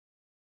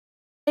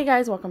Hey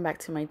guys, welcome back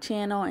to my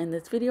channel. In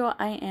this video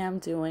I am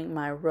doing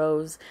my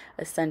rose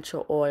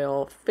essential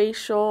oil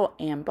facial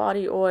and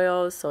body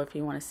oils. So if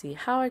you want to see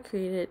how I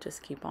created it,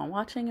 just keep on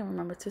watching and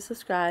remember to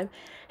subscribe,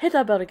 hit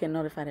that bell to get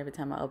notified every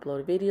time I upload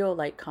a video,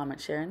 like, comment,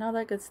 share, and all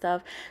that good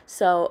stuff.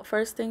 So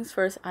first things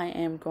first, I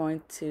am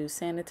going to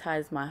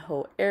sanitize my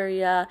whole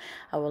area.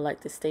 I would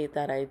like to state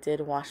that I did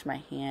wash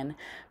my hand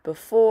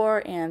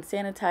before and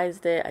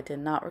sanitized it. I did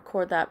not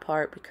record that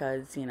part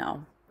because, you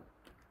know,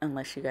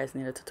 unless you guys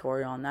need a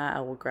tutorial on that, I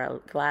will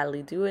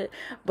gladly do it,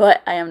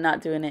 but I am not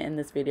doing it in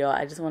this video.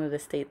 I just wanted to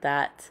state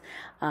that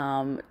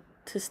to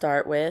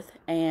start with.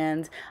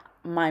 And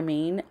my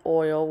main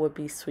oil would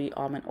be sweet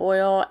almond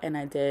oil, and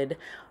I did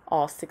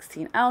all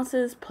 16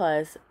 ounces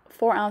plus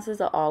 4 ounces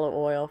of olive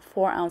oil,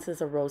 4 ounces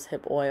of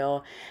rosehip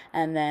oil,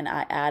 and then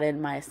I added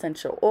my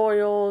essential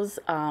oils.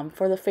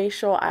 For the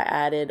facial, I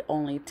added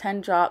only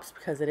 10 drops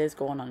because it is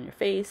going on your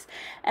face.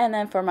 And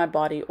then for my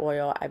body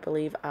oil, I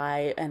believe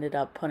I ended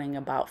up putting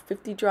about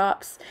 50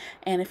 drops.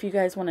 And if you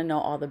guys want to know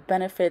all the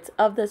benefits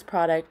of this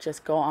product,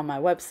 just go on my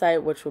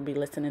website, which will be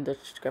listed in the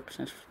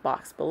description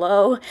box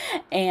below.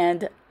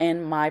 And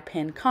in my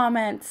pinned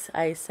comments,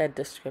 I said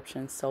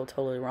description, so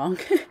totally wrong.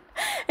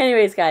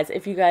 Anyways, guys,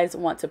 if you guys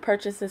want to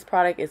purchase this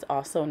product, it's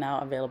also now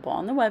available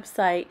on the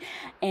website.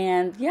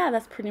 And yeah,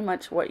 that's pretty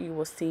much what you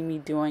will see me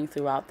doing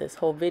throughout this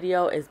whole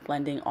video, is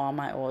blending all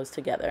my oils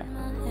together.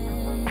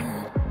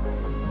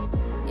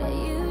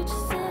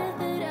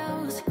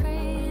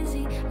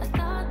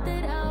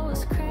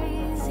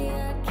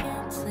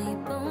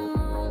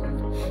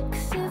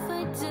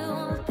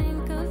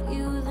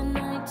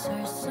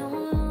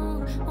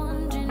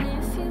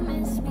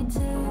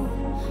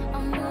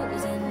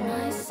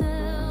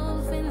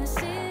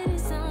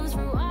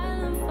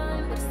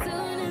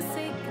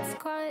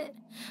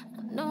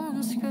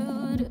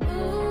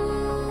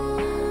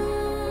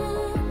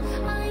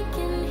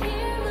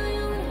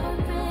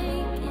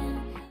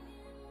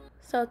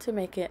 So to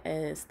make it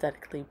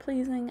aesthetically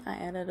pleasing, I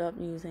ended up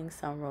using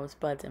some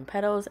rosebuds and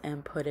petals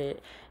and put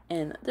it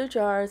in the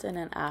jars, and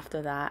then after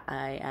that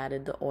I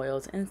added the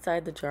oils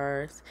inside the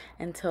jars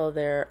until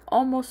they're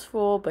almost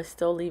full, but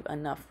still leave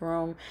enough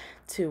room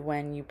to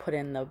when you put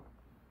in the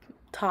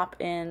top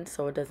in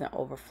so it doesn't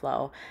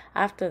overflow.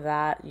 After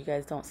that, you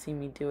guys don't see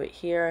me do it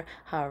here,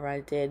 however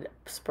I did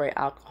spray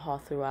alcohol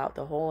throughout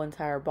the whole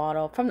entire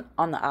bottle, from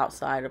on the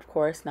outside of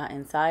course, not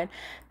inside,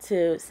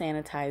 to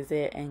sanitize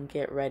it and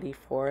get ready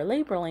for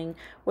labeling,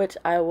 which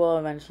I will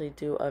eventually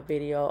do a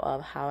video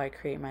of how I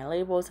create my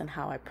labels and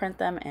how I print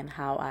them and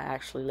how I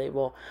actually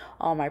label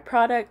all my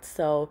products.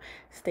 So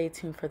stay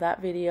tuned for that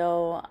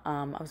video.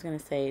 I was gonna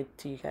say,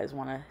 do you guys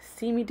want to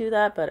see me do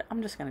that, but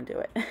I'm just gonna do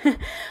it.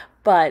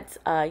 But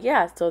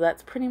yeah, so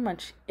that's pretty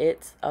much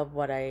it of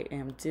what I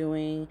am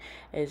doing,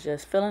 is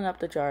just filling up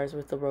the jars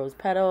with the rose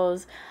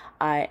petals.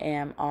 I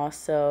am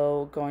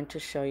also going to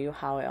show you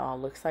how it all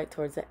looks like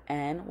towards the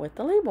end with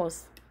the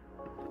labels.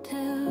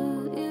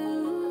 Till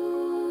you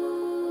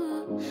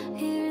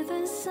hear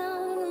the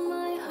sound of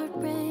my heart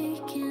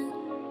breaking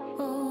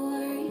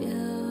over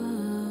you.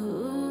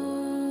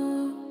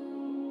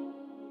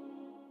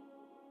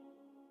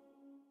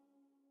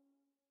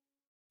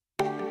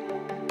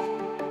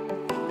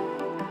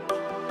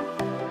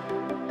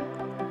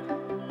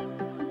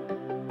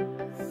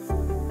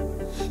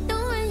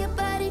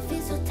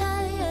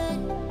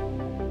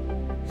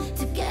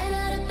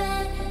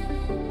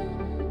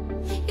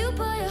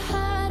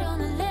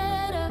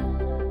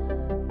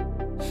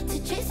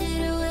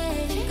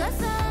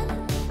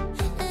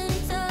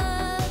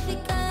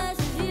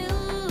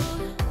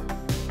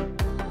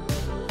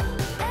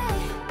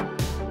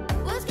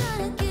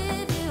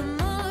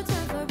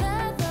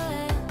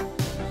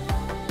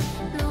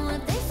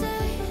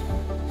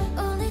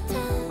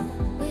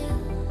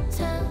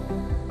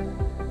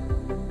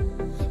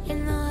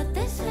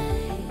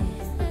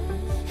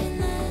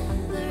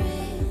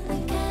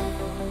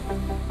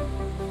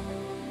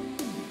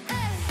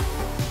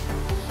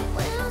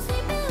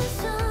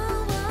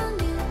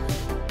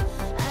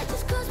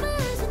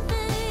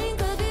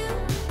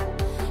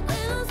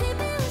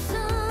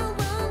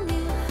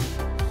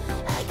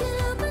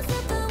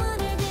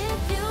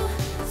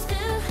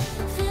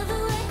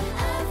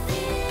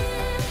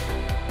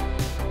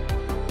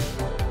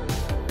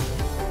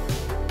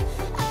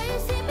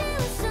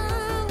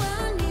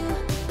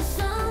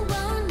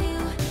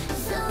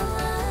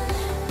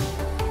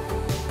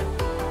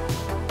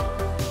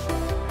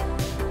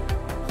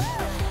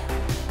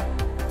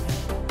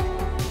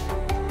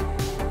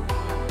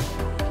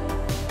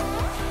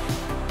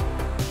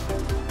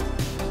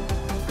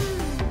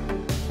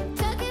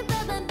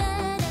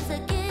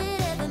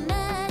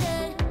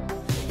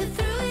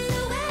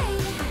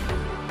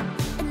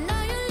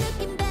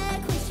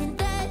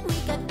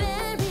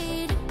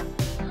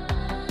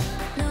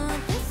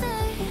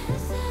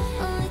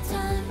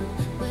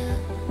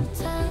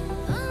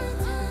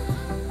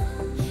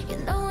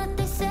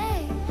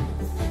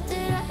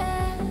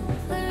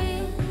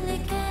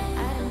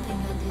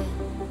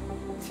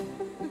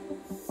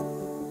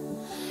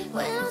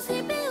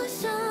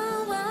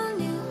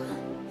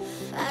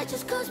 I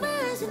just close my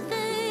eyes and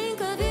think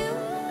of you.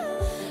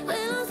 When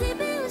I'm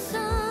sleeping with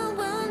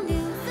someone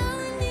new,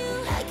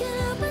 I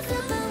can't help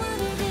myself, I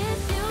wanna hit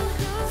you.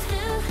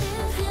 Still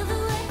feel the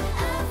way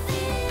I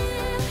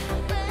feel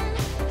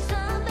when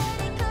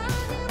somebody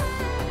calls you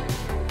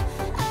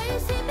mine. Are you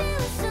sleeping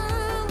with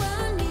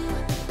someone new?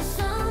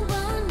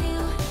 Someone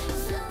new.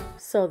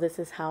 So this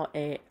is how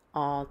it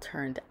all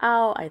turned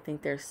out. I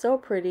think they're so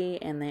pretty,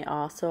 and they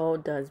also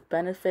does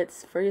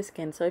benefits for your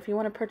skin. So if you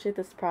want to purchase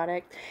this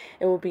product,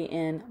 it will be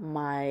in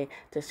my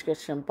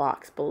description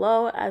box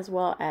below, as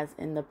well as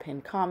in the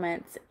pinned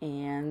comments.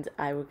 And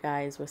I will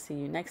guys will see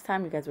you next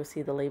time. You guys will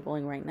see the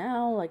labeling right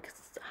now. Like,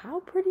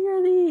 how pretty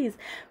are these?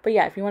 But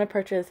yeah, if you want to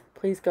purchase,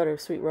 please go to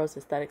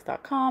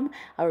sweetroseaesthetics.com.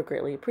 I would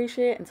greatly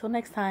appreciate it. Until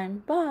next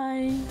time,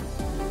 bye.